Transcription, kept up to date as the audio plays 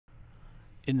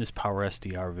in this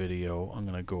PowerSDR video, I'm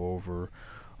going to go over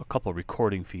a couple of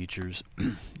recording features.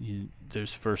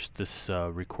 There's first this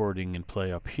recording and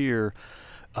play up here.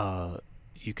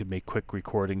 You could make quick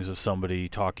recordings of somebody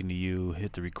talking to you,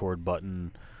 hit the record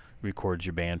button, records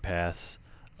your bandpass,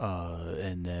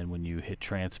 and then when you hit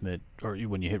transmit, or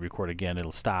when you hit record again,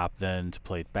 it'll stop. Then to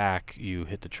play it back, you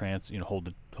hit the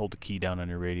hold the key down on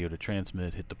your radio to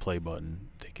transmit, hit the play button.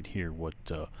 They can hear what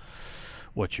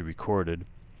you recorded.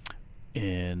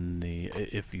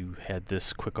 If you had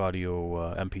this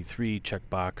QuickAudio MP3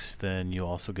 checkbox, then you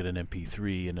also get an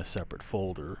MP3 in a separate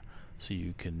folder, so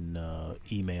you can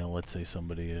email, let's say,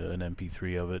 somebody an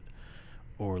MP3 of it,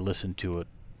 or listen to it,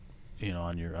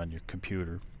 on your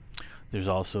computer. There's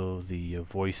also the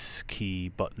voice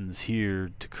key buttons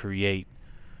here to create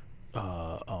IDs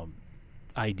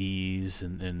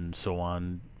and so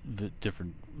on. The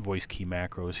different voice key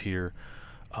macros here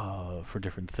for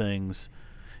different things.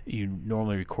 You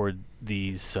normally record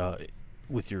these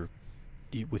with your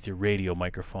radio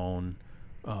microphone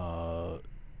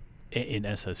in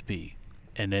SSB,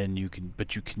 and then you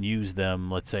can use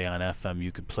them. Let's say on FM,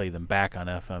 you could play them back on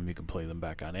FM. You can play them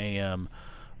back on AM.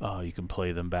 You can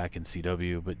play them back in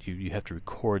CW, but you have to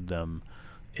record them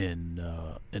in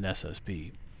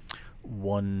SSB.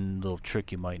 One little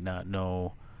trick you might not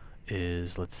know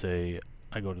is, let's say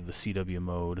I go to the CW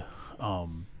mode.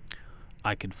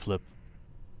 I can flip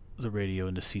the radio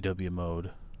into CW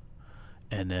mode,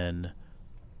 and then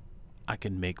I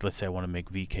can make, let's say I want to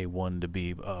make VK1 to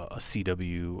be a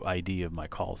CW ID of my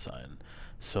call sign.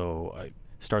 So I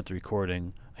start the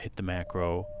recording, I hit the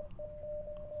macro,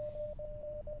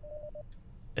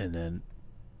 and then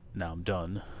now I'm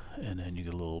done, and then you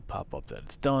get a little pop-up that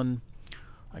it's done.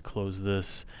 I close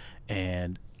this,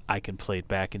 and I can play it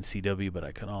back in CW, but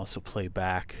I can also play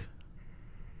back,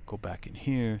 go back in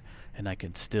here, and I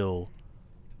can still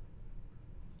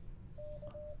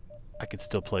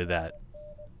play that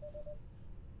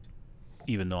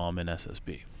even though I'm in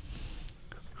SSB.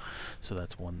 So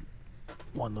that's one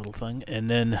little thing. And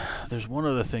then there's one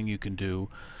other thing you can do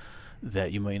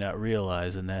that you may not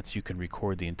realize, and that's you can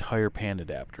record the entire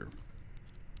Panadapter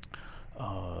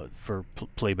for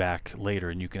playback later,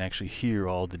 and you can actually hear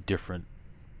all the different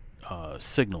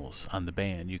signals on the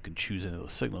band. You can choose any of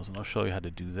those signals, and I'll show you how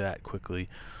to do that quickly.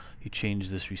 You change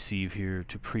this receive here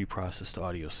to pre-processed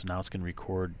audio, so now it's going to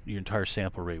record your entire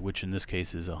sample rate, which in this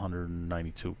case is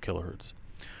 192 kilohertz.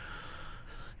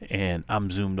 And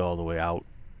I'm zoomed all the way out,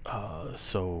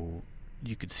 so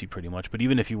you could see pretty much, but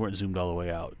even if you weren't zoomed all the way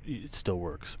out, it still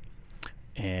works.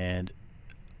 And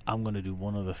I'm going to do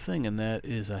one other thing, and that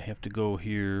is I have to go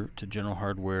here to General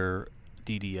Hardware,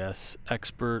 DDS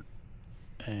Expert,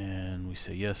 and we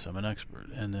say yes, I'm an expert,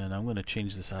 and then I'm going to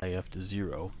change this IF to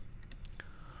 0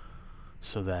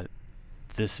 so that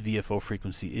this VFO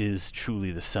frequency is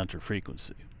truly the center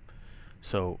frequency.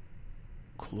 So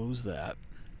close that.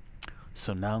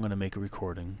 So now I'm going to make a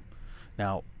recording.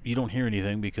 Now you don't hear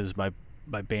anything because my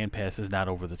bandpass is not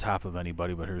over the top of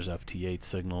anybody, but here's FT8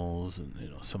 signals and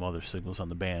some other signals on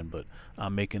the band, but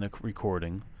I'm making a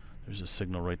recording. There's a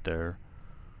signal right there,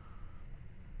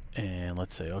 and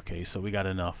let's say, okay, so we got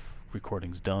enough.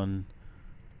 Recording's done.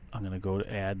 I'm going to go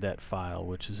to add that file,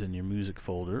 which is in your music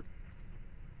folder.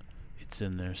 It's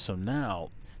in there. So now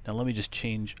let me just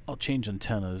change. I'll change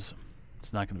antennas.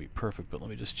 It's not going to be perfect, but let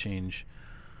me just change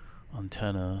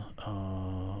antenna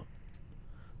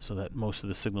so that most of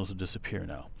the signals will disappear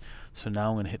now. So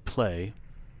now I'm going to hit play.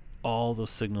 All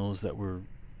those signals that were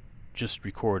just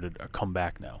recorded are come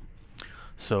back now.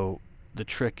 So the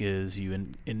trick is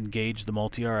you engage the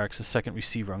multi-RX, the second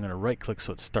receiver. I'm going to right click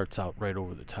so it starts out right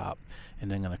over the top,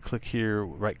 and then I'm going to click here,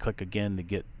 right click again to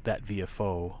get that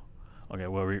VFO. Okay,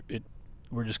 well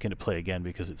we're just going to play again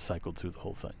because it cycled through the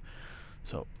whole thing.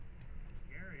 So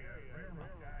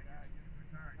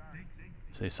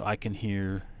I can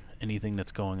hear anything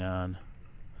that's going on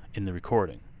in the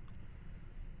recording.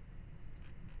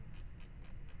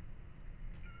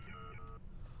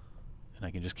 And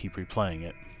I can just keep replaying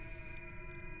it,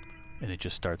 and it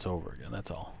just starts over again. That's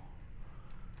all.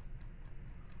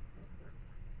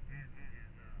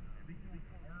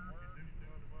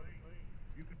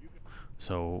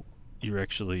 So you're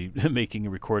actually making a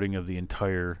recording of the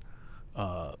entire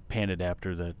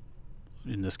Panadapter, that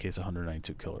in this case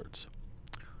 192 kilohertz.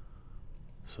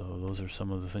 So those are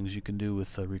some of the things you can do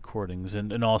with recordings,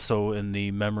 and also in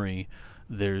the memory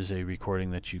there's a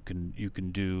recording that you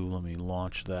can do. Let me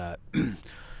launch that.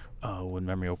 When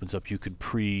memory opens up, you could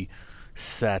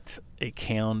pre-set a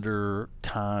calendar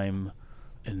time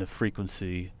and the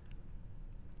frequency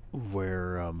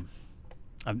where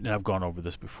and I've gone over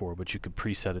this before, but you could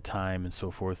preset a time and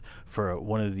so forth for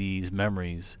one of these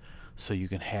memories, so you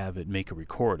can have it make a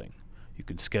recording. You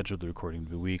can schedule the recording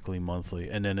to be weekly, monthly,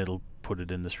 and then it'll put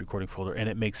it in this recording folder, and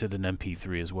it makes it an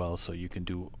MP3 as well, so you can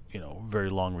do, you know, very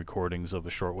long recordings of a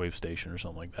shortwave station or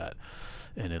something like that,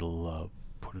 and it'll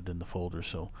put it in the folder.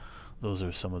 So those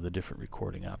are some of the different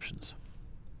recording options.